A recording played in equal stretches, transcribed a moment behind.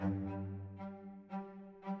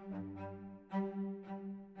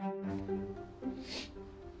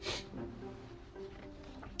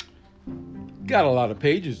got a lot of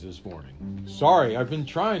pages this morning. Sorry, I've been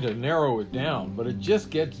trying to narrow it down, but it just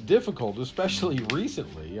gets difficult, especially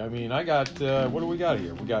recently. I mean, I got, what do we got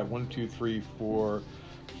here? We got 1, 2, 3, 4,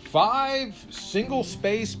 5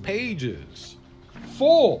 single-space pages.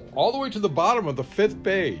 Full, all the way to the bottom of the 5th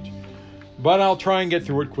page. But I'll try and get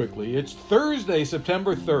through it quickly. It's Thursday,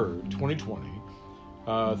 September 3rd, 2020.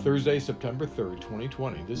 Thursday, September 3rd,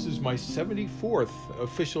 2020. This is my 74th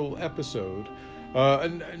official episode.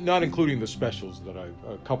 And not including the specials that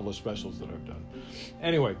a couple of specials that I've done.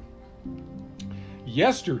 Anyway,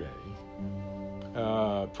 yesterday,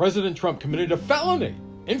 President Trump committed a felony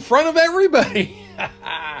in front of everybody.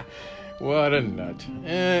 What a nut.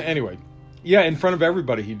 Anyway, yeah, in front of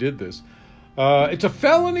everybody he did this. It's a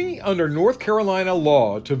felony under North Carolina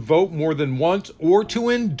law to vote more than once or to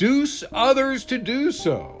induce others to do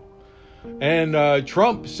so. And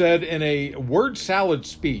Trump said in a word salad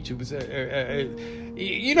speech, it was,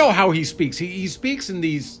 you know how he speaks. He speaks in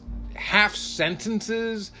these half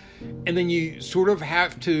sentences, and then you sort of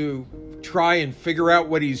have to try and figure out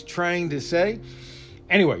what he's trying to say.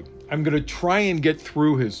 Anyway, I'm going to try and get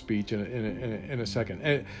through his speech in a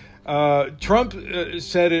second. Trump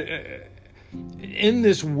said in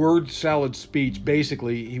this word salad speech,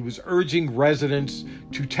 basically, he was urging residents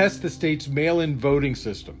to test the state's mail-in voting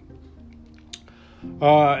system.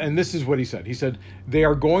 And this is what he said. He said, they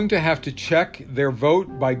are going to have to check their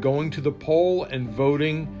vote by going to the poll and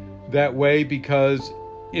voting that way, because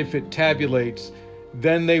if it tabulates,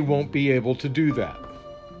 then they won't be able to do that.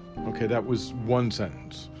 Okay, that was one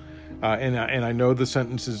sentence. And I know the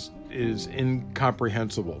sentence is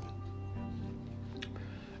incomprehensible.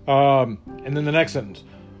 And then the next sentence.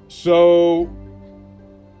 So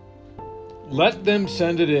let them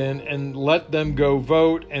send it in and let them go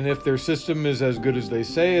vote. And if their system is as good as they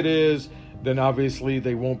say it is, then obviously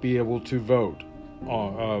they won't be able to vote,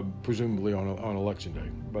 presumably on election day.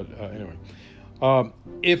 But anyway,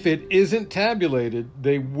 if it isn't tabulated,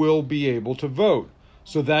 they will be able to vote.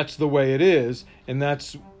 So that's the way it is, and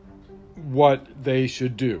that's what they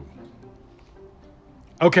should do.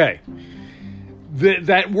 Okay.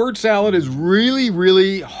 That word salad is really,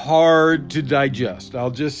 really hard to digest.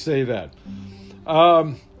 I'll just say that.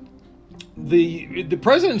 The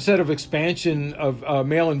president said of expansion of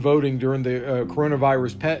mail-in voting during the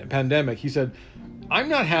coronavirus pandemic, he said, I'm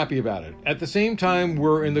not happy about it. At the same time,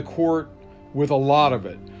 we're in the court with a lot of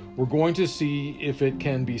it. We're going to see if it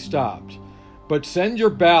can be stopped. But send your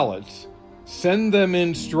ballots, send them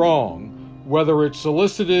in strong, whether it's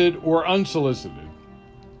solicited or unsolicited.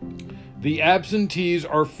 The absentees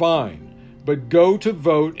are fine, but go to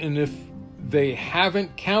vote, and if they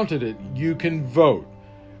haven't counted it, you can vote.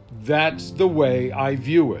 That's the way I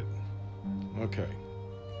view it. Okay.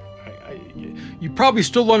 You probably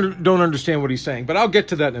still don't understand what he's saying, but I'll get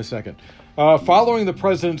to that in a second. Following the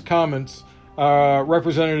president's comments,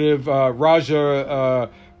 Representative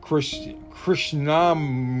Raja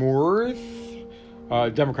Krishnamurthy,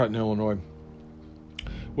 Democrat in Illinois,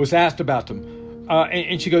 was asked about them.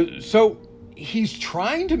 And she goes, so he's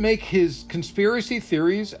trying to make his conspiracy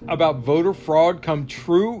theories about voter fraud come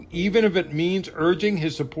true, even if it means urging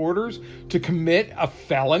his supporters to commit a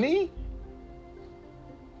felony?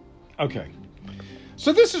 Okay.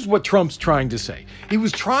 So this is what Trump's trying to say. He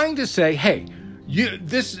was trying to say, hey,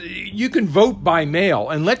 you can vote by mail,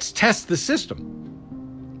 and let's test the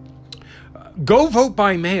system. Go vote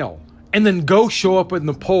by mail, and then go show up in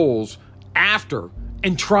the polls after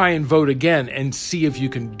and try and vote again and see if you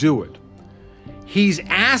can do it. He's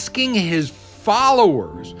asking his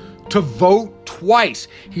followers to vote twice.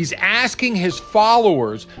 He's asking his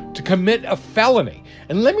followers to commit a felony.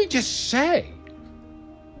 And let me just say,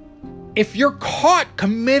 if you're caught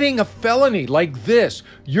committing a felony like this,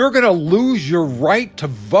 you're going to lose your right to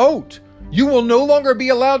vote. You will no longer be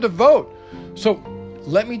allowed to vote. So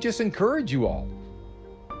let me just encourage you all.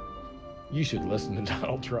 You should listen to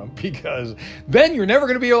Donald Trump, because then you're never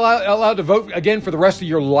going to be allowed to vote again for the rest of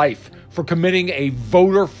your life for committing a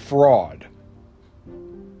voter fraud.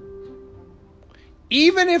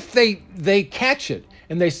 Even if they catch it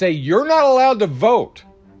and they say you're not allowed to vote,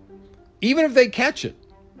 even if they catch it,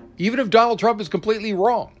 even if Donald Trump is completely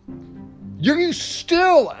wrong, you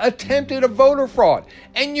still attempted a voter fraud,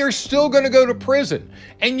 and you're still going to go to prison,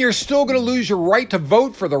 and you're still going to lose your right to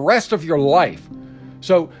vote for the rest of your life.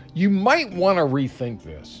 So you might want to rethink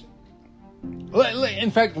this. In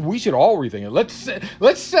fact, we should all rethink it.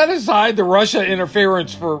 Let's set aside the Russia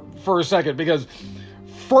interference for a second, because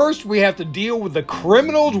first we have to deal with the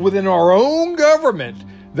criminals within our own government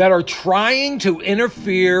that are trying to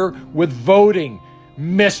interfere with voting.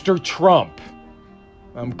 Mr. Trump,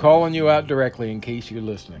 I'm calling you out directly in case you're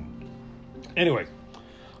listening. Anyway,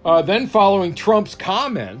 then following Trump's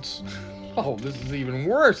comments, oh, this is even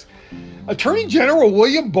worse. Attorney General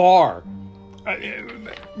William Barr,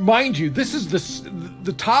 mind you, this is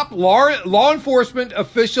the top law enforcement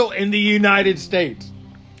official in the United States.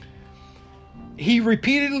 He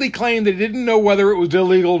repeatedly claimed that he didn't know whether it was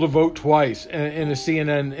illegal to vote twice in a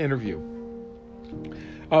CNN interview.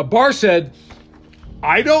 Barr said,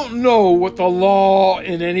 "I don't know what the law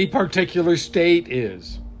in any particular state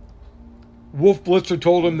is." Wolf Blitzer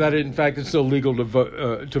told him that, in fact, it's illegal to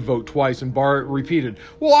vote twice, and Barr repeated,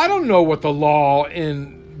 "Well, I don't know what the law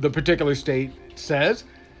in the particular state says."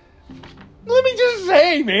 Let me just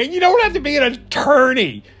say, man, you don't have to be an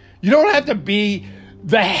attorney. You don't have to be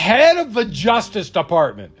the head of the Justice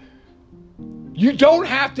Department. You don't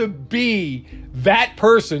have to be that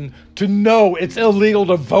person to know it's illegal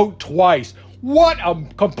to vote twice. What a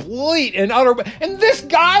complete and utter... And this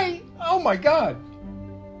guy, oh my God,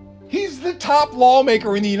 he's the top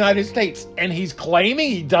lawmaker in the United States, and he's claiming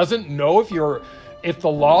he doesn't know if the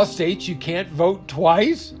law states you can't vote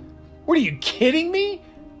twice? What, are you kidding me?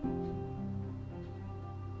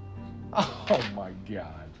 Oh my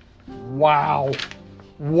God. Wow.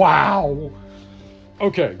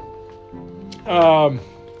 Okay.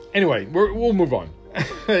 Anyway, we'll move on.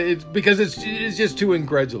 It's because it's just too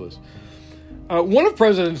incredulous. One of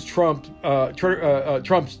President Trump's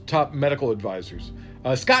top medical advisors,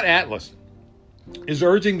 Scott Atlas, is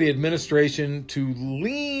urging the administration to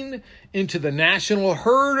lean into the national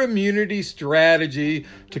herd immunity strategy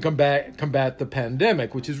to combat the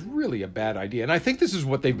pandemic, which is really a bad idea. And I think this is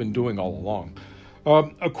what they've been doing all along.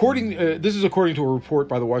 This is according to a report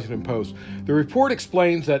by the Washington Post. The report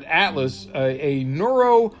explains that Atlas, a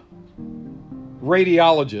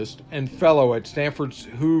neuroradiologist and fellow at Stanford's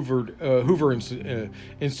Hoover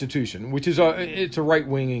Institution, which is it's a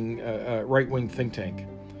right-wing think tank,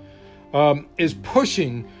 is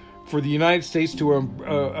pushing for the United States to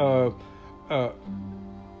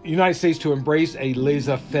embrace a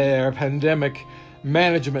laissez-faire pandemic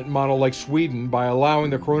management model like Sweden by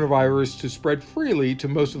allowing the coronavirus to spread freely to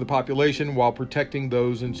most of the population while protecting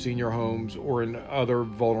those in senior homes or in other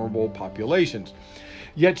vulnerable populations.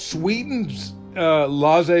 Yet Sweden's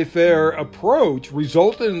laissez-faire approach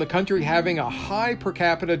resulted in the country having a high per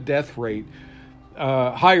capita death rate,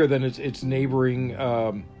 higher than its neighboring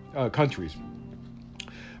countries.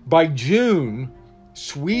 By June,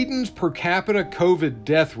 Sweden's per capita COVID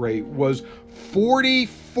death rate was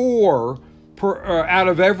 44 out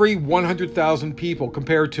of every 100,000 people,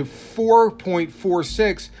 compared to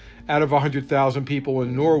 4.46 out of 100,000 people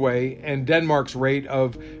in Norway, and Denmark's rate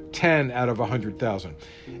of 10 out of 100,000.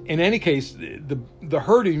 In any case, the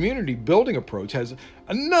herd immunity building approach has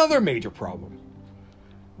another major problem.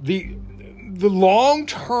 The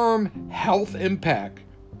long-term health impact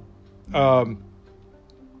the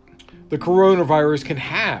coronavirus can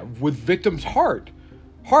have with victims' hearts,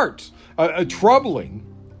 troubling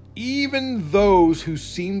even those who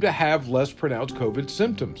seem to have less pronounced COVID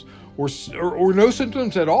symptoms or no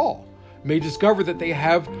symptoms at all may discover that they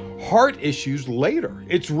have heart issues later.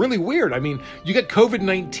 It's really weird. I mean, you get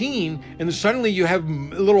COVID-19 and then suddenly you have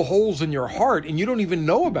little holes in your heart and you don't even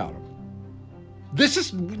know about them. This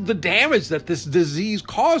is the damage that this disease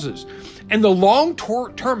causes. And the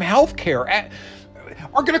long-term health care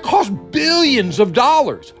are going to cost billions of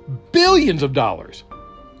dollars. Billions of dollars.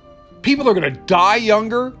 People are going to die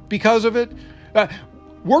younger because of it.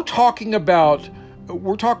 We're talking about.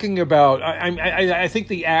 I think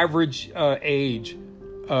the average age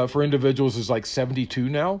for individuals is like 72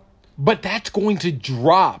 now, but that's going to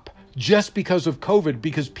drop just because of COVID,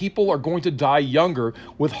 because people are going to die younger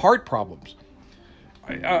with heart problems.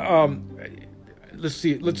 Let's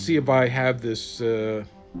see if I have this. There's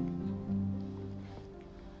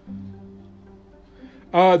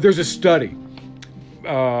a study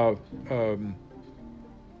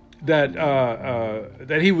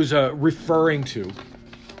that he was referring to.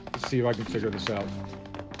 Let's see if I can figure this out.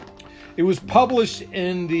 It was published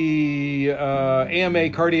in the AMA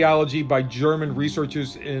Cardiology by German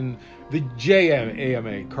researchers in the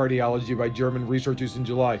JAMA Cardiology by German researchers in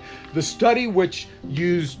July. The study, which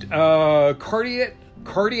used cardiac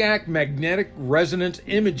magnetic resonance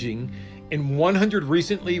imaging in 100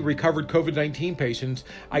 recently recovered COVID-19 patients,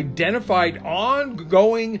 identified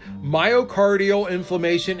ongoing myocardial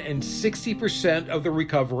inflammation in 60% of the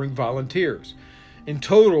recovering volunteers. In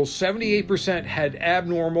total, 78% had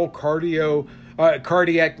abnormal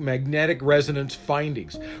cardiac magnetic resonance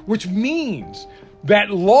findings, which means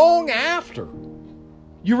that long after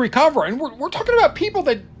you recover, and we're talking about people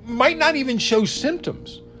that might not even show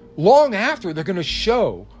symptoms, long after they're going to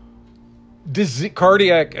show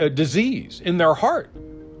cardiac disease in their heart,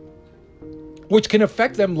 which can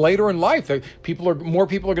affect them later in life. More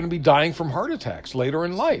people are going to be dying from heart attacks later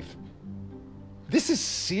in life. This is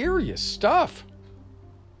serious stuff.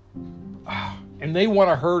 And they want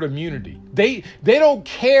a herd immunity. They don't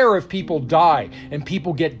care if people die and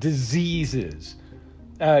people get diseases,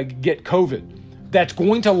 get COVID. That's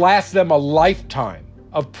going to last them a lifetime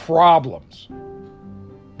of problems.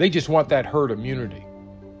 They just want that herd immunity.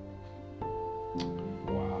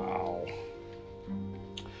 Wow.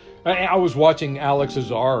 I was watching Alex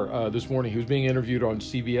Azar this morning. He was being interviewed on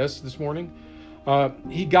CBS this morning.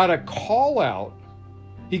 He got a call out.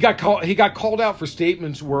 He got called out for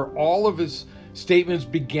statements where all of his statements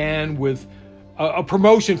began with a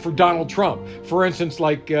promotion for Donald Trump. For instance,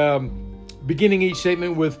 like beginning each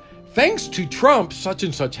statement with, "Thanks to Trump, such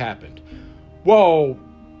and such happened." Well,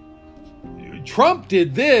 Trump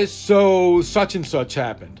did this, so such and such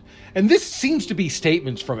happened. And this seems to be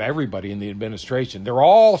statements from everybody in the administration. They're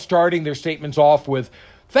all starting their statements off with,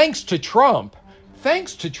 "Thanks to Trump,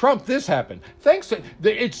 this happened.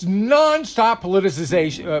 It's nonstop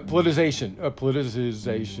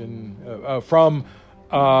politicization from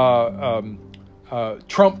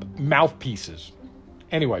Trump mouthpieces.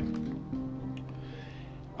 Anyway,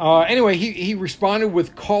 he responded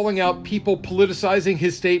with calling out people politicizing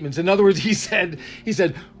his statements. In other words, he said,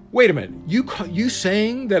 "Wait a minute, you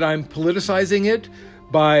saying that I'm politicizing it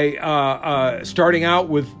by starting out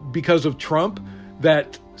with because of Trump,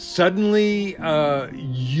 that suddenly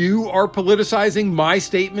you are politicizing my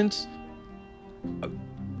statements?"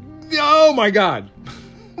 Oh my God,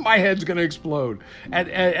 my head's going to explode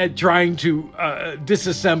at trying to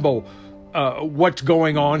disassemble what's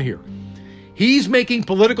going on here. He's making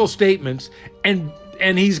political statements, and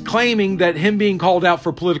he's claiming that him being called out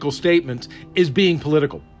for political statements is being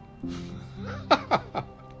political.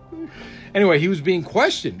 Anyway, he was being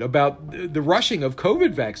questioned about the rushing of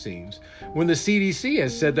COVID vaccines when the CDC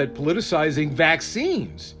has said that politicizing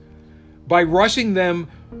vaccines by rushing them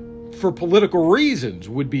for political reasons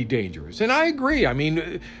would be dangerous. And I agree. I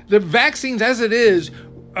mean, the vaccines as it is,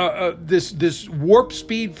 this warp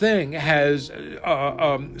speed thing has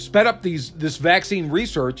sped up this vaccine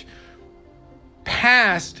research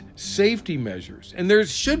past safety measures, and there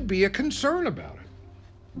should be a concern about it.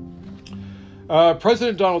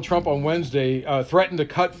 President Donald Trump on Wednesday threatened to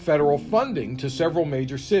cut federal funding to several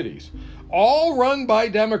major cities, all run by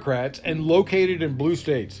Democrats and located in blue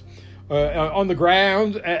states, on the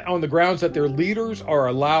grounds that their leaders are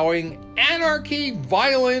allowing anarchy,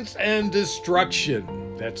 violence, and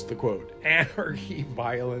destruction. That's the quote: anarchy,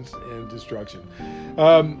 violence, and destruction.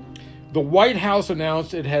 The White House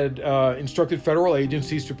announced it had instructed federal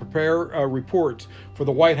agencies to prepare reports for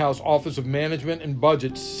the White House Office of Management and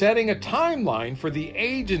Budget, setting a timeline for the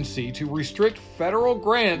agency to restrict federal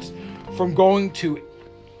grants from going to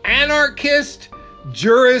anarchist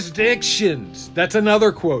jurisdictions. That's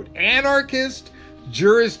another quote: anarchist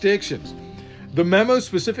jurisdictions. The memo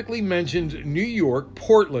specifically mentioned New York,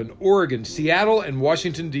 Portland, Oregon, Seattle, and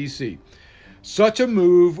Washington, D.C. Such a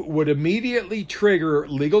move would immediately trigger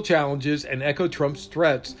legal challenges and echo Trump's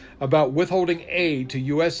threats about withholding aid to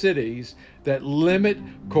U.S. cities that limit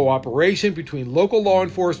cooperation between local law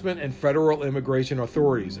enforcement and federal immigration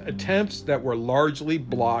authorities, attempts that were largely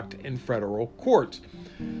blocked in federal courts.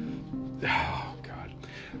 Oh, God.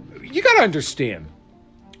 You got to understand,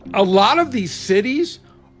 a lot of these cities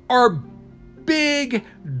are big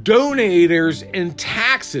donators in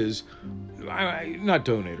taxes. Not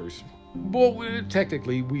donators. Well,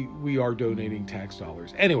 technically, we are donating tax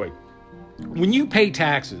dollars. Anyway, when you pay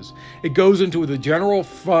taxes, it goes into the general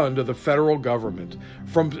fund of the federal government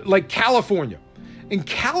from, like, California. And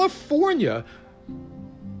California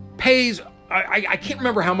pays, I can't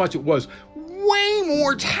remember how much it was, way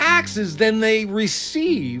more taxes than they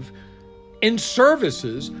receive in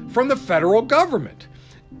services from the federal government.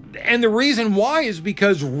 And the reason why is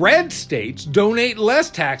because red states donate less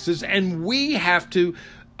taxes, and we have to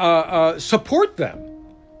support them.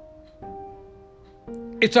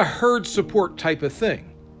 It's a herd support type of thing.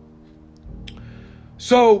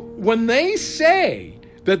 So when they say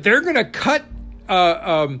that they're going to cut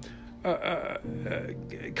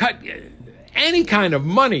any kind of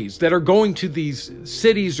monies that are going to these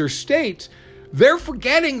cities or states, they're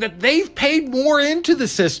forgetting that they've paid more into the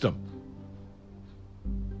system.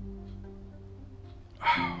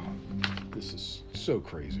 This is so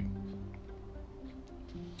crazy.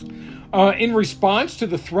 In response to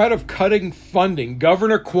the threat of cutting funding,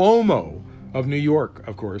 Governor Cuomo of New York,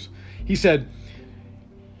 of course, he said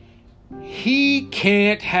he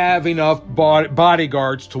can't have enough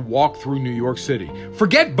bodyguards to walk through New York City.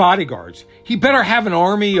 Forget bodyguards. He better have an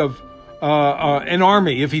army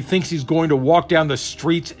if he thinks he's going to walk down the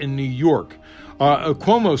streets in New York. A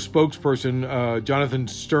Cuomo spokesperson, Jonathan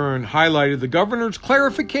Stern, highlighted the governor's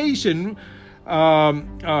clarification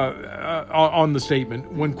on the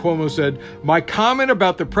statement when Cuomo said, "My comment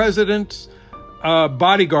about the president's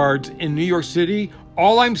bodyguards in New York City,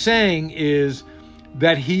 all I'm saying is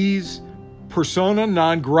that he's persona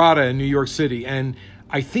non grata in New York City, and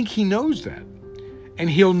I think he knows that. And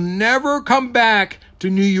he'll never come back to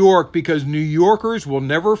New York because New Yorkers will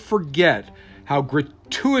never forget how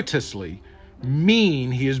gratuitously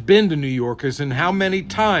mean he has been to New Yorkers and how many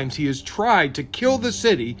times he has tried to kill the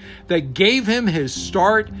city that gave him his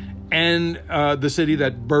start and the city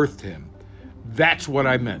that birthed him. That's what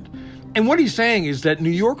I meant." And what he's saying is that New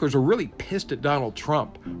Yorkers are really pissed at Donald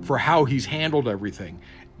Trump for how he's handled everything.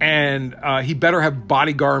 And he better have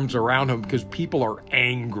bodyguards around him because people are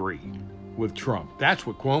angry with Trump. That's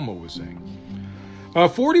what Cuomo was saying. A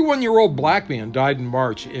 41-year-old black man died in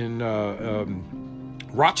March in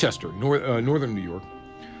Rochester, northern New York,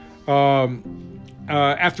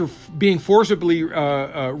 after being forcibly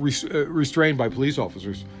restrained by police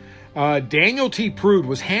officers. Daniel T. Prude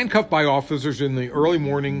was handcuffed by officers in the early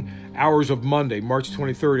morning hours of Monday, March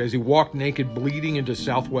 23rd, as he walked naked, bleeding into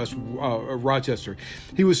southwest Rochester.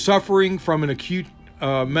 He was suffering from an acute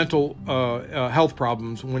mental health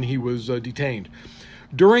problems when he was detained.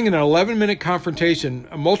 During an 11-minute confrontation,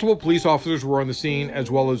 multiple police officers were on the scene, as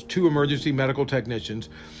well as 2 emergency medical technicians.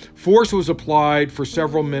 Force was applied for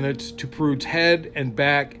several minutes to Prude's head and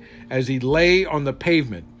back as he lay on the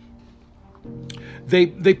pavement. They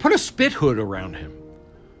put a spit hood around him.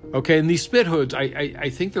 Okay, and these spit hoods, I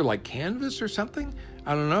think they're like canvas or something.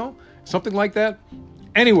 I don't know, something like that.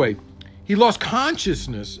 Anyway, he lost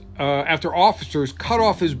consciousness after officers cut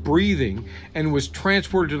off his breathing and was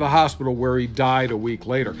transported to the hospital where he died a week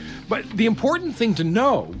later. But the important thing to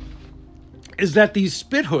know is that these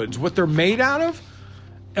spit hoods, what they're made out of,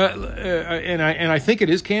 and I think it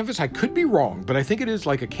is canvas. I could be wrong, but I think it is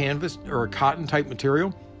like a canvas or a cotton type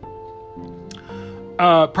material.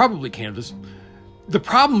 Probably canvas. The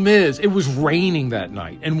problem is it was raining that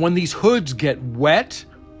night. And when these hoods get wet,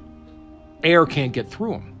 air can't get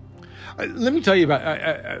through them. Let me tell you about,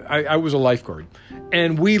 I was a lifeguard,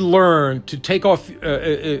 and we learned to take off,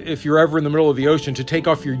 if you're ever in the middle of the ocean, to take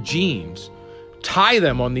off your jeans, tie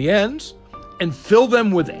them on the ends, and fill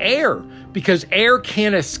them with air, because air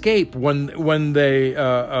can't escape when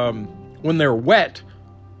they're wet,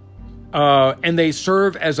 and they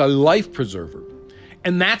serve as a life preserver.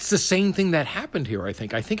 And that's the same thing that happened here, I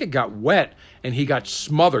think. I think it got wet and he got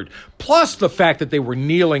smothered. Plus the fact that they were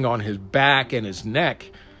kneeling on his back and his neck.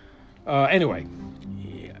 Anyway,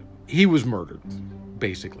 he was murdered,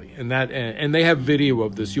 basically. And they have video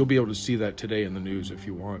of this. You'll be able to see that today in the news if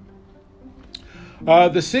you want.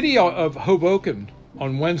 The city of Hoboken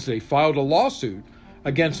on Wednesday filed a lawsuit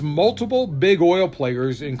against multiple big oil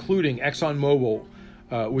players, including ExxonMobil,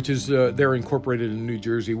 which is they're incorporated in New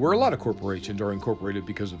Jersey, where a lot of corporations are incorporated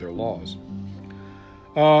because of their laws.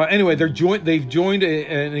 Anyway, they've joined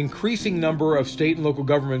an increasing number of state and local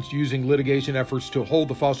governments using litigation efforts to hold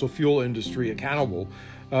the fossil fuel industry accountable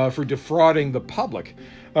for defrauding the public.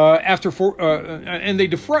 And they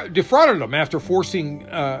defrauded them after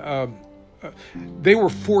they were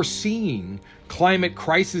foreseeing climate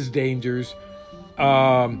crisis dangers.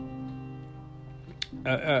 The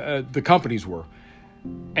companies were.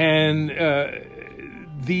 And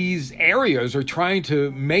these areas are trying to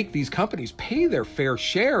make these companies pay their fair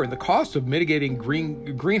share in the cost of mitigating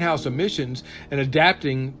greenhouse emissions and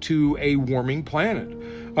adapting to a warming planet.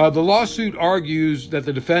 The lawsuit argues that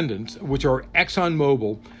the defendants, which are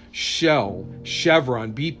ExxonMobil, Shell,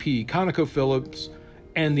 Chevron, BP, ConocoPhillips,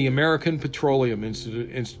 and the American Petroleum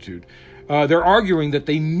Institute, they're arguing that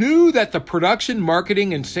they knew that the production,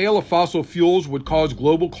 marketing, and sale of fossil fuels would cause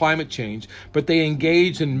global climate change, but they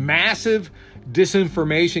engaged in massive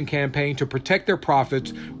disinformation campaign to protect their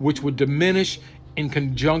profits, which would diminish in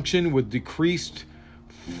conjunction with decreased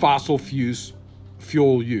fossil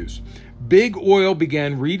fuel use. Big Oil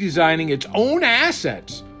began redesigning its own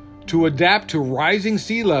assets to adapt to rising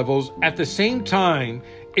sea levels. At the same time,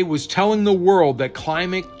 it was telling the world that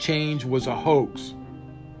climate change was a hoax.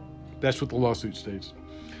 That's what the lawsuit states.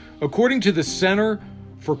 According to the Center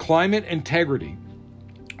for Climate Integrity,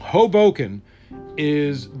 Hoboken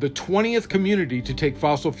is the 20th community to take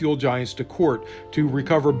fossil fuel giants to court to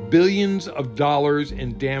recover billions of dollars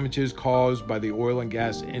in damages caused by the oil and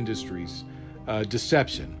gas industry's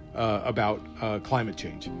deception about climate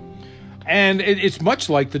change. And it's much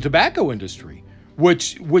like the tobacco industry,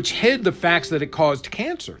 which hid the facts that it caused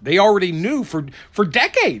cancer. They already knew for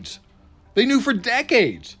decades. They knew for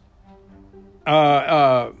decades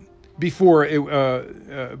before it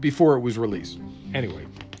was released. Anyway,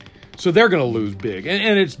 so they're going to lose big,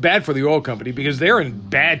 and it's bad for the oil company because they're in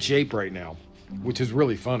bad shape right now, which is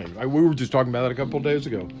really funny. We were just talking about that a couple of days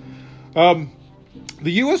ago.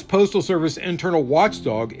 The U.S. Postal Service internal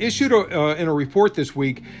watchdog issued in a report this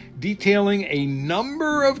week detailing a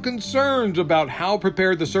number of concerns about how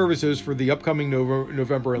prepared the service is for the upcoming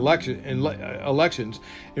November elections,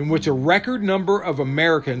 in which a record number of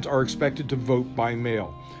Americans are expected to vote by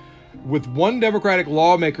mail, with one Democratic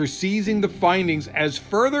lawmaker seizing the findings as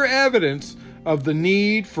further evidence of the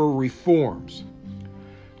need for reforms.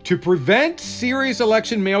 To prevent serious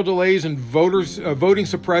election mail delays and voting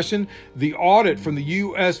suppression, the audit from the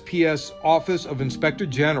USPS Office of Inspector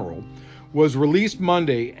General was released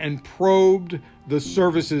Monday and probed the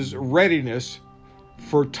service's readiness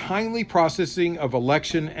for timely processing of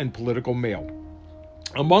election and political mail.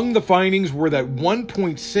 Among the findings were that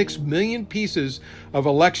 1.6 million pieces of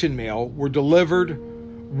election mail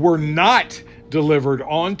were not delivered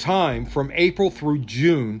on time from April through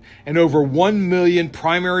June, and over 1 million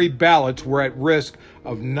primary ballots were at risk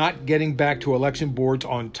of not getting back to election boards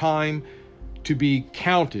on time to be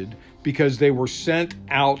counted because they were sent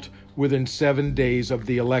out within 7 days of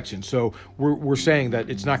the election. So we're saying that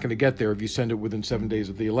it's not going to get there if you send it within 7 days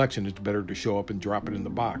of the election. It's better to show up and drop it in the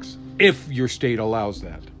box, if your state allows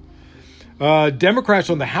that. Democrats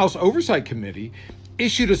on the House Oversight Committee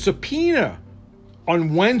issued a subpoena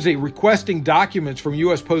on Wednesday requesting documents from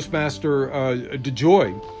U.S. Postmaster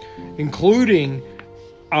DeJoy, including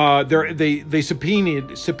they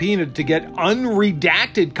subpoenaed to get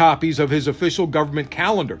unredacted copies of his official government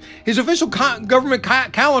calendar. His official government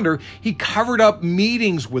calendar, he covered up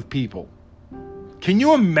meetings with people. Can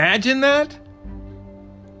you imagine that?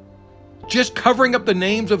 Just covering up the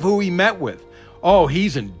names of who he met with. Oh,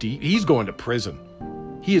 he's going to prison.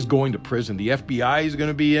 He is going to prison. The FBI is going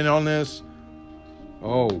to be in on this.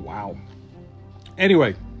 Oh, wow.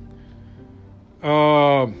 Anyway,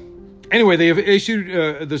 they have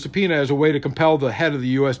issued the subpoena as a way to compel the head of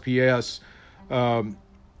the USPS.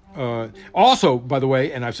 Also, by the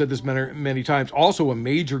way, and I've said this many times, also a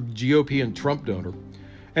major GOP and Trump donor.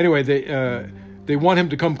 Anyway, they want him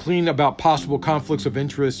to come clean about possible conflicts of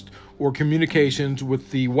interest or communications with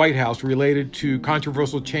the White House related to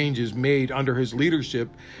controversial changes made under his leadership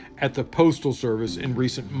at the Postal Service in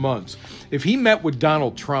recent months. If he met with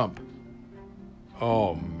Donald Trump,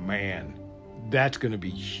 oh man, that's going to be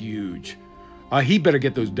huge. He better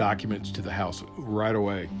get those documents to the House right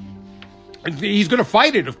away. And he's going to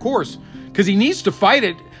fight it, of course, because he needs to fight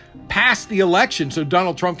it past the election so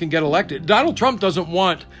Donald Trump can get elected. Donald Trump doesn't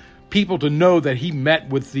want people to know that he met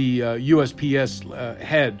with the USPS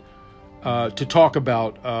head to talk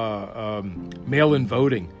about mail-in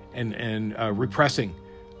voting and repressing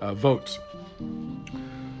votes.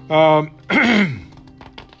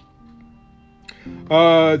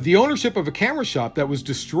 The ownership of a camera shop that was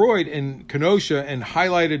destroyed in Kenosha and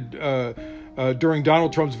highlighted during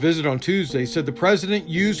Donald Trump's visit on Tuesday said the president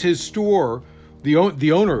used his store. The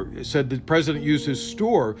owner said the president used his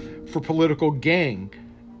store for political gain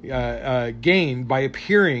by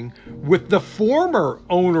appearing with the former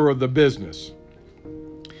owner of the business.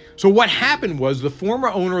 So what happened was the former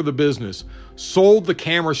owner of the business sold the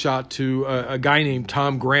camera shop to a guy named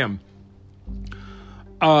Tom Graham,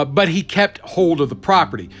 but he kept hold of the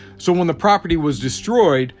property. So when the property was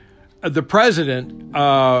destroyed, the president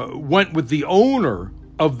went with the owner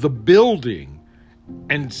of the building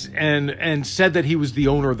and said that he was the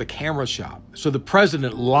owner of the camera shop. So the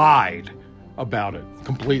president lied about it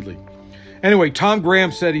completely. Anyway, Tom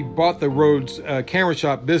Graham said he bought the Rhodes camera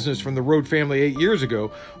shop business from the Rhodes family 8 years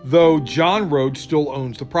ago, though John Rhodes still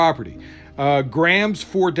owns the property. Graham's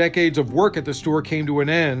 4 decades of work at the store came to an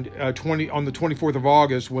end on the 24th of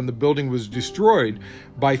August when the building was destroyed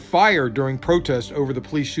by fire during protests over the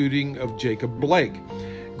police shooting of Jacob Blake.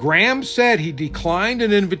 Graham said he declined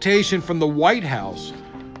an invitation from the White House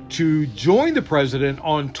to join the president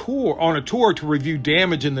on a tour to review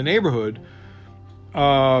damage in the neighborhood,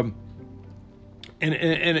 and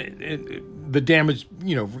the damage,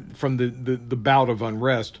 from the bout of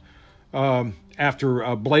unrest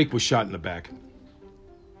after Blake was shot in the back.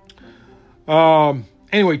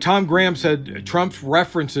 Anyway, Tom Graham said Trump's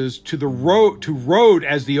references to Rhodes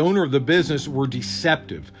as the owner of the business were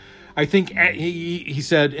deceptive. I think he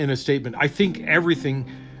said in a statement, "I think everything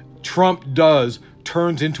Trump does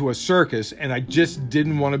turns into a circus, and I just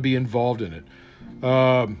didn't want to be involved in it."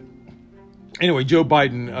 Anyway, Joe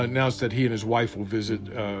Biden announced that he and his wife will visit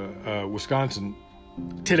Wisconsin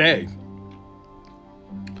today.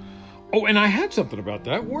 Oh, and I had something about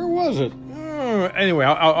that. Where was it? Anyway,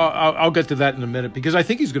 I'll get to that in a minute because I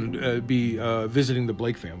think he's going to be visiting the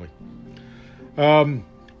Blake family.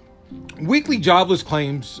 Weekly jobless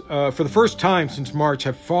claims for the first time since March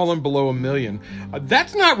have fallen below 1 million.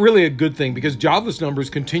 That's not really a good thing because jobless numbers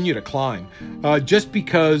continue to climb. Just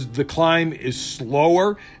because the climb is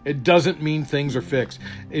slower, it doesn't mean things are fixed.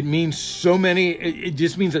 It means it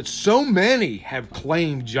just means that so many have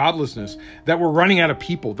claimed joblessness that we're running out of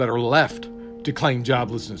people that are left to claim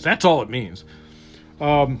joblessness. That's all it means.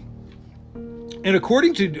 And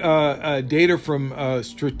according to data from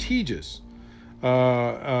Strategis,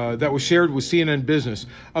 that was shared with CNN Business,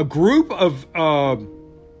 a group of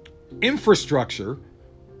infrastructure,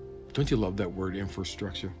 don't you love that word,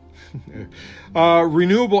 infrastructure?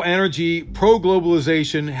 Renewable energy,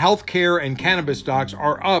 pro-globalization, healthcare, and cannabis stocks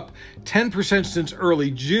are up 10% since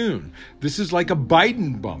early June. This is like a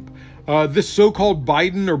Biden bump. This so-called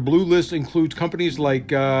Biden or blue list includes companies like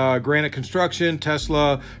Granite Construction,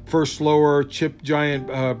 Tesla, First Solar, chip giant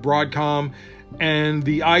Broadcom, and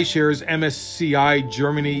the iShares MSCI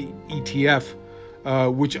Germany ETF,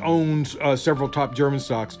 which owns several top German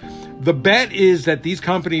stocks. The bet is that these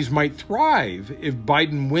companies might thrive if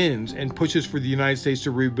Biden wins and pushes for the United States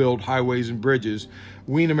to rebuild highways and bridges,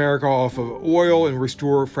 wean America off of oil, and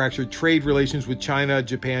restore fractured trade relations with China,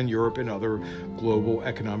 Japan, Europe, and other global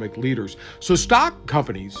economic leaders. So stock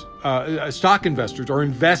companies, stock investors are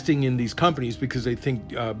investing in these companies because they think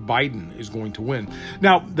Biden is going to win.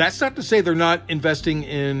 Now, that's not to say they're not investing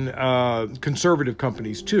in conservative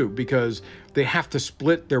companies too, because they have to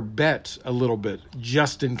split their bets a little bit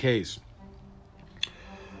just in case.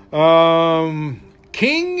 King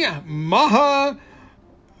Maha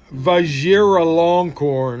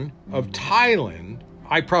Vajiralongkorn of Thailand.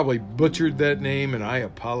 I probably butchered that name, and I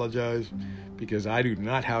apologize because I do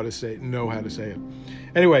not know how to say it.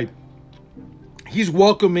 Anyway, he's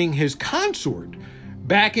welcoming his consort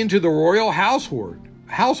back into the royal household.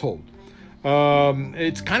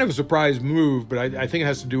 It's kind of a surprise move, but I think it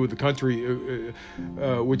has to do with the country,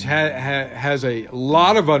 which has a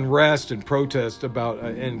lot of unrest and protest about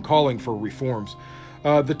and calling for reforms.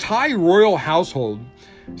 The Thai royal household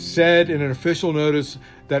said in an official notice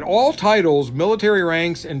that all titles, military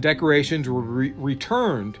ranks, and decorations were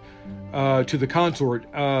returned to the consort.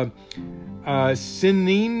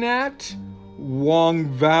 Sininat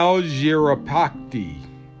Wongvaljirapakdi.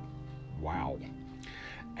 Wow.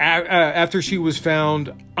 After she was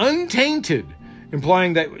found untainted,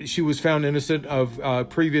 implying that she was found innocent of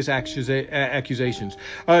previous accusations.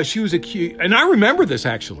 She was accused, and I remember this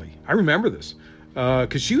actually. I remember this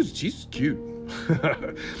because she's cute.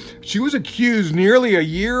 She was accused nearly a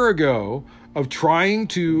year ago of trying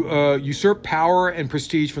to usurp power and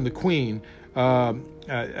prestige from the Queen. Her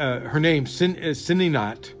name,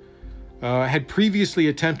 Sininat, had previously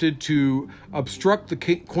attempted to obstruct the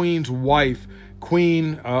Queen's wife,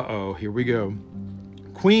 Queen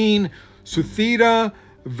Suthida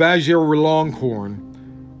Vajiralongkorn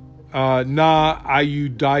Na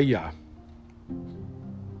Ayudhya,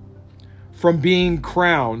 from being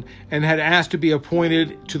crowned, and had asked to be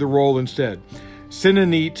appointed to the role instead.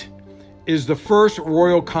 Sininat is the first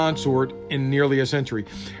royal consort in nearly a century.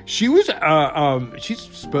 She was, she's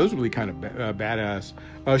supposedly kind of badass.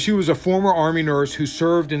 She was a former army nurse who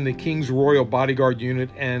served in the King's Royal Bodyguard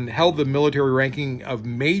unit and held the military ranking of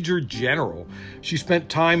Major General. She spent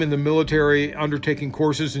time in the military undertaking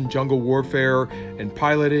courses in jungle warfare and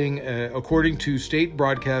piloting, according to state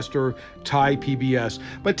broadcaster Thai PBS.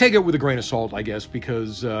 But take it with a grain of salt, I guess,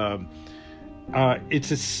 because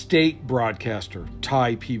it's a state broadcaster,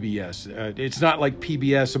 Thai PBS. It's not like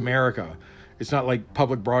PBS America. It's not like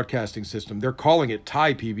public broadcasting system. They're calling it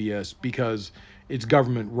Thai PBS because it's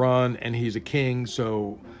government run and he's a king.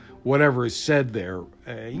 So whatever is said there,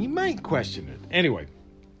 you might question it. Anyway,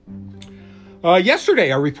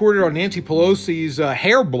 yesterday I reported on Nancy Pelosi's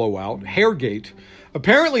hair blowout, Hairgate.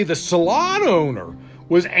 Apparently the salon owner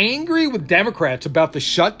was angry with Democrats about the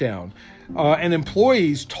shutdown. And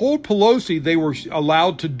employees told Pelosi they were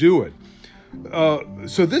allowed to do it.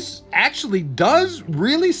 So this actually does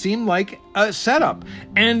really seem like a setup.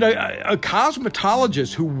 And a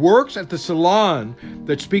cosmetologist who works at the salon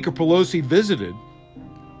that Speaker Pelosi visited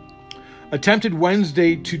attempted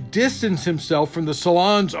Wednesday to distance himself from the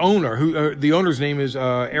salon's owner, who the owner's name is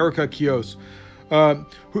Erica Kios,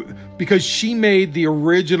 because she made the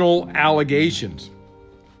original allegations.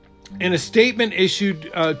 In a statement issued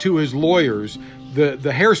to his lawyers, the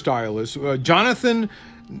hairstylist, Jonathan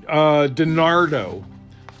DiNardo,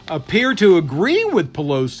 appear to agree with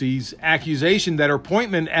Pelosi's accusation that her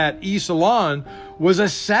appointment at E-Salon was a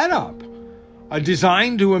setup,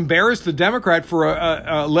 designed to embarrass the Democrat for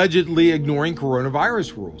allegedly ignoring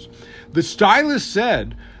coronavirus rules. The stylist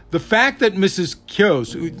said the fact that Mrs.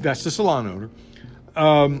 Kjos, that's the salon owner,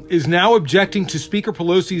 is now objecting to Speaker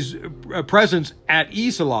Pelosi's presence at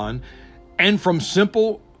E-Salon, and from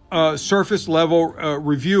simple surface level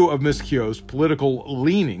review of Ms. Kjos' political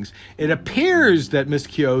leanings, it appears that Ms.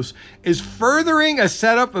 Kjos is furthering a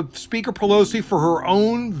setup of Speaker Pelosi for her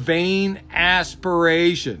own vain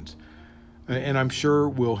aspirations. And I'm sure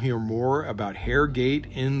we'll hear more about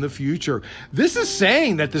Hairgate in the future. This is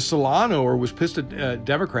saying that the salon owner was pissed at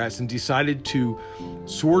Democrats and decided to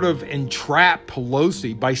sort of entrap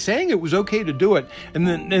Pelosi by saying it was okay to do it. And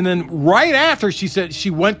then right after she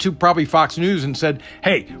went to probably Fox News and said,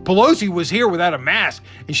 hey, Pelosi was here without a mask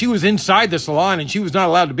and she was inside the salon and she was not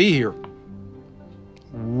allowed to be here.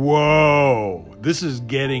 Whoa, this is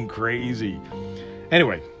getting crazy.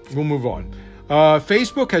 Anyway, we'll move on.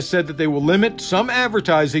 Facebook has said that they will limit some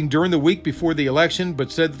advertising during the week before the election, but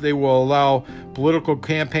said that they will allow political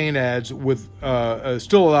campaign ads with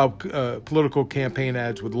political campaign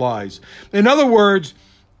ads with lies. In other words,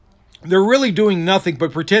 they're really doing nothing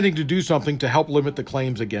but pretending to do something to help limit the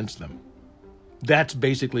claims against them. That's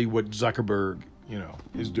basically what Zuckerberg,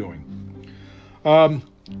 is doing. An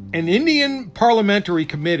Indian parliamentary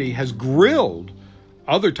committee has grilled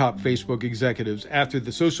other top Facebook executives after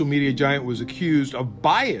the social media giant was accused of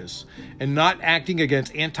bias and not acting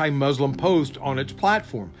against anti-Muslim posts on its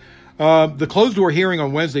platform. The closed-door hearing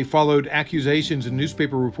on Wednesday followed accusations and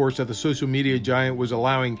newspaper reports that the social media giant was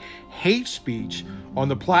allowing hate speech on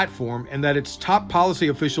the platform and that its top policy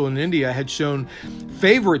official in India had shown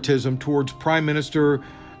favoritism towards Prime Minister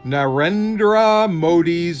Narendra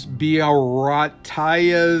Modi's Bharatiya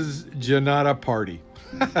Janata Party.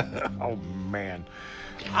 Oh, man.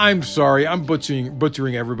 I'm sorry. I'm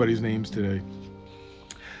butchering everybody's names today.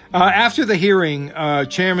 After the hearing,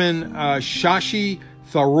 Chairman Shashi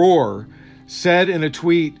Tharoor said in a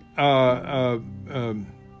tweet that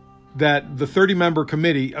the 30-member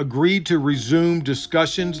committee agreed to resume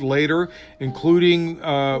discussions later, including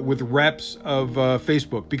with reps of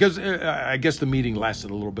Facebook, because I guess the meeting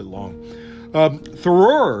lasted a little bit long.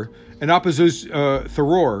 Tharoor, an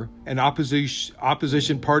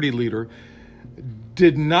opposition party leader,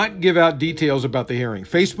 did not give out details about the hearing.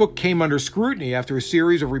 Facebook came under scrutiny after a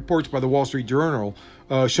series of reports by the Wall Street Journal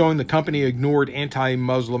showing the company ignored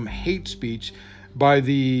anti-Muslim hate speech by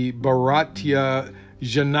the Bharatiya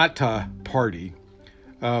Janata Party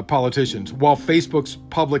politicians, while Facebook's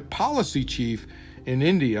public policy chief in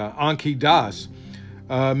India, Ankit Das,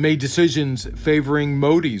 made decisions favoring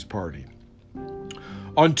Modi's party.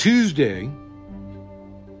 On Tuesday,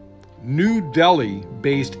 New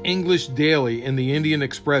Delhi-based English Daily and the Indian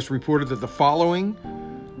Express reported that the following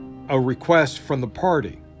a request from the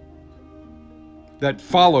party.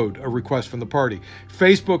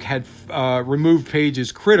 Facebook had removed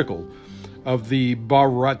pages critical of the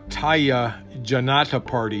Bharatiya Janata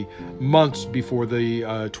Party months before the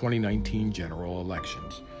 2019 general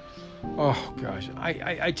elections. Oh gosh,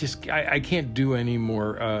 I can't do any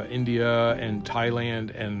more India and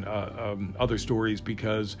Thailand and other stories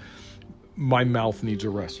because my mouth needs a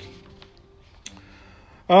rest.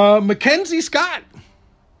 Mackenzie Scott.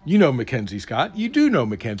 You know Mackenzie Scott. You do know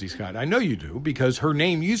Mackenzie Scott. I know you do because her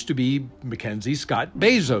name used to be Mackenzie Scott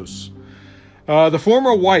Bezos. The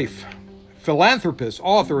former wife, philanthropist,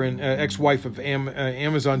 author, and ex-wife of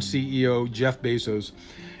Amazon CEO Jeff Bezos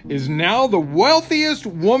is now the wealthiest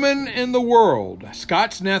woman in the world.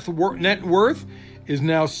 Scott's net worth is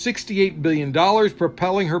now $68 billion,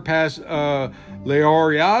 propelling her past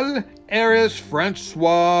L'Oreal heiress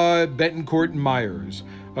Francois Bettencourt Myers,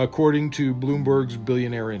 according to Bloomberg's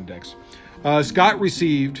Billionaire Index. Scott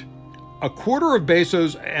received a quarter of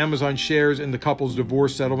Bezos' Amazon shares in the couple's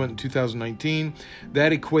divorce settlement in 2019.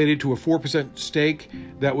 That equated to a 4% stake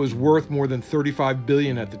that was worth more than $35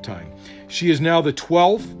 billion at the time. She is now the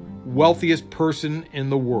 12th wealthiest person in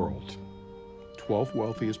the world. 12th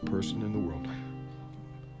wealthiest person in the world.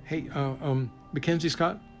 Hey, Mackenzie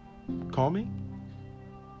Scott, call me.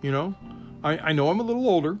 I know I'm a little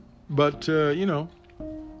older, but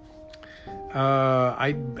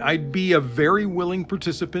I'd be a very willing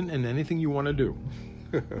participant in anything you want to do.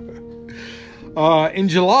 In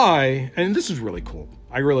July, and this is really cool.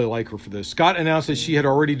 I really like her for this. Scott announced that she had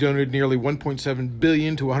already donated nearly $1.7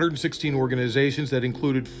 billion to 116 organizations that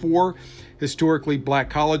included 4 historically black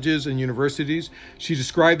colleges and universities. She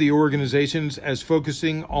described the organizations as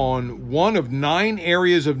focusing on one of 9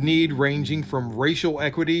 areas of need ranging from racial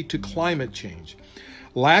equity to climate change.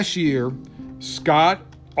 Last year, Scott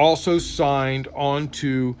also signed on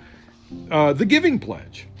to the Giving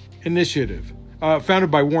Pledge initiative,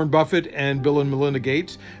 founded by Warren Buffett and Bill and Melinda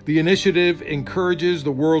Gates. The initiative encourages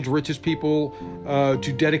the world's richest people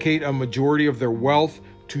to dedicate a majority of their wealth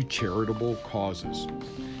to charitable causes.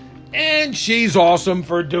 And she's awesome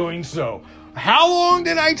for doing so. How long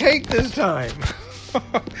did I take this time?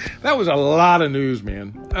 That was a lot of news,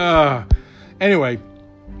 man. Anyway,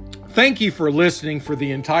 thank you for listening for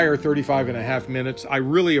the entire 35 and a half minutes. I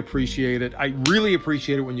really appreciate it. I really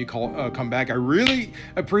appreciate it when you come back. I really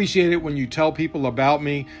appreciate it when you tell people about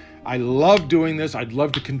me. I love doing this. I'd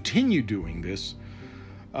love to continue doing this.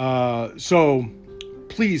 So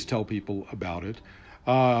please tell people about it.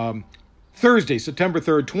 Thursday, September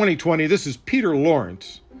 3rd, 2020. This is Peter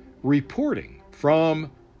Lawrence reporting from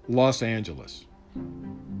Los Angeles.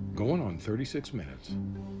 Going on 36 minutes.